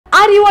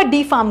Are you a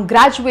D.Pharma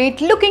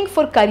graduate looking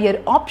for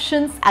career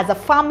options as a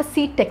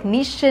pharmacy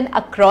technician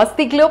across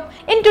the globe?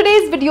 In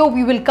today's video,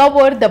 we will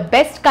cover the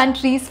best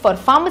countries for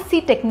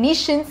pharmacy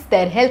technicians,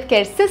 their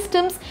healthcare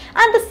systems,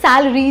 and the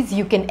salaries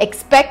you can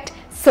expect.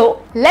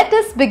 So let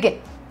us begin.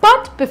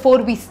 But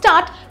before we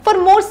start, for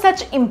more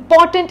such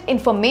important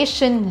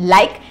information,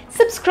 like,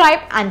 subscribe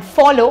and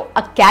follow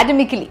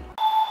Academically.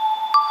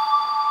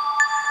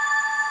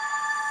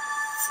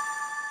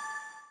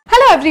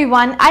 Hello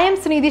everyone, I am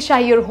Sunidhi Shah,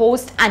 your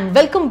host, and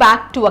welcome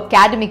back to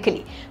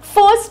Academically.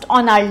 First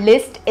on our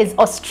list is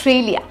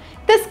Australia.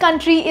 This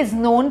country is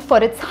known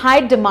for its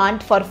high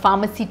demand for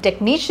pharmacy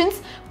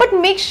technicians, but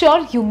make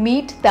sure you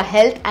meet the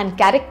health and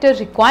character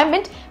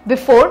requirement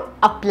before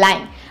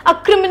applying. A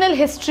criminal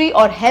history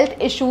or health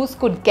issues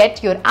could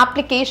get your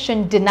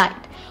application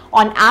denied.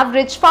 On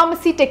average,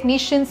 pharmacy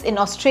technicians in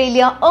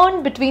Australia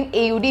earn between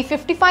AUD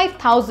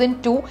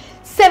 55,000 to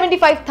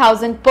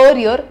 75,000 per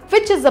year,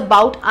 which is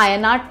about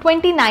INR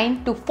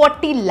 29 to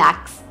 40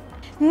 lakhs.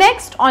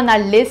 Next on our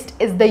list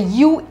is the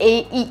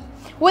UAE.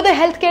 With a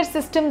healthcare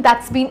system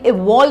that's been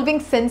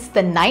evolving since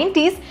the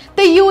 90s,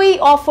 the UAE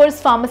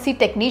offers pharmacy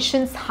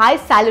technicians high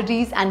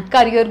salaries and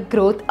career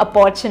growth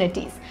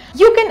opportunities.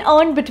 You can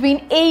earn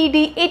between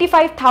AED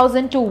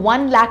 85,000 to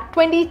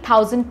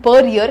 1,20,000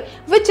 per year,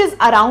 which is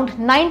around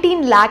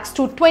 19 lakhs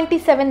to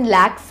 27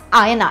 lakhs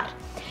INR.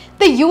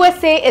 The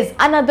USA is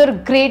another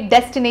great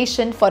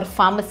destination for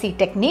pharmacy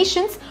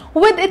technicians.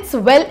 With its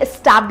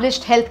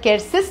well-established healthcare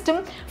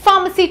system,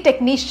 pharmacy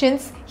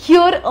technicians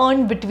here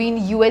earn between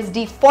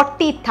USD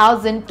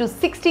 40,000 to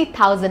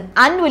 60,000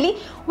 annually,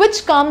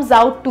 which comes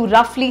out to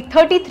roughly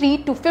 33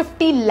 to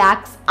 50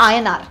 lakhs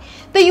INR.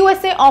 The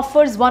USA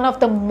offers one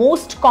of the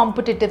most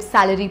competitive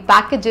salary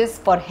packages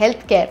for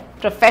healthcare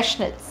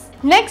professionals.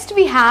 Next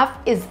we have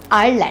is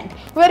Ireland,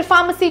 where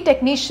pharmacy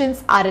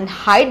technicians are in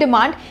high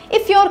demand.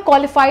 If you are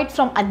qualified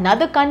from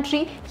another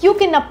country, you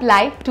can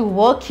apply to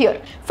work here.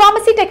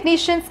 Pharmacy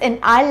technicians in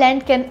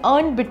Ireland can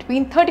earn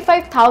between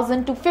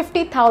 35,000 to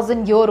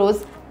 50,000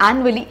 euros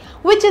annually,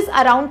 which is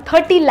around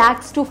 30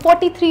 lakhs to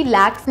 43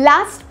 lakhs.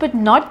 Last but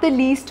not the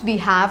least, we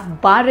have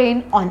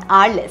Bahrain on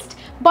our list.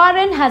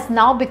 Bahrain has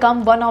now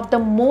become one of the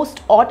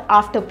most sought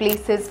after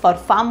places for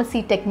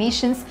pharmacy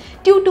technicians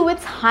due to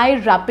its high,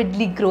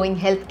 rapidly growing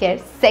healthcare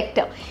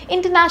sector.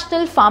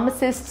 International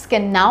pharmacists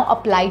can now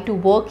apply to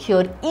work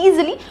here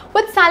easily,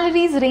 with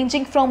salaries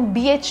ranging from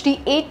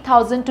BHD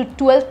 8,000 to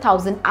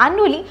 12,000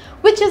 annually,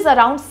 which is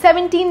around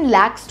 17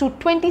 lakhs to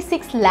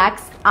 26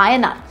 lakhs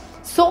INR.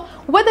 So,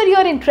 whether you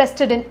are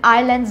interested in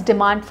Ireland's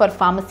demand for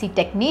pharmacy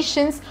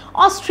technicians,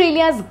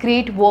 Australia's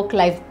great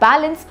work-life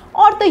balance,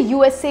 or the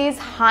USA's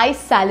high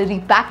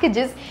salary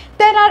packages,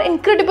 there are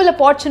incredible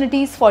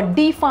opportunities for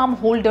D.Pharma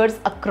holders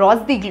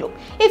across the globe.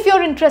 If you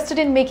are interested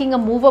in making a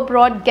move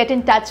abroad, get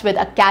in touch with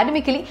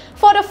Academically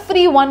for a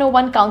free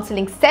 101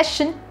 counseling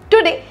session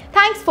today.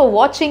 Thanks for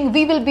watching.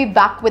 We will be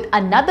back with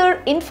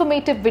another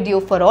informative video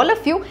for all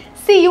of you.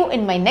 See you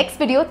in my next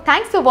video.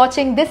 Thanks for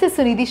watching. This is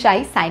Sunidhi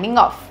Shah signing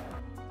off.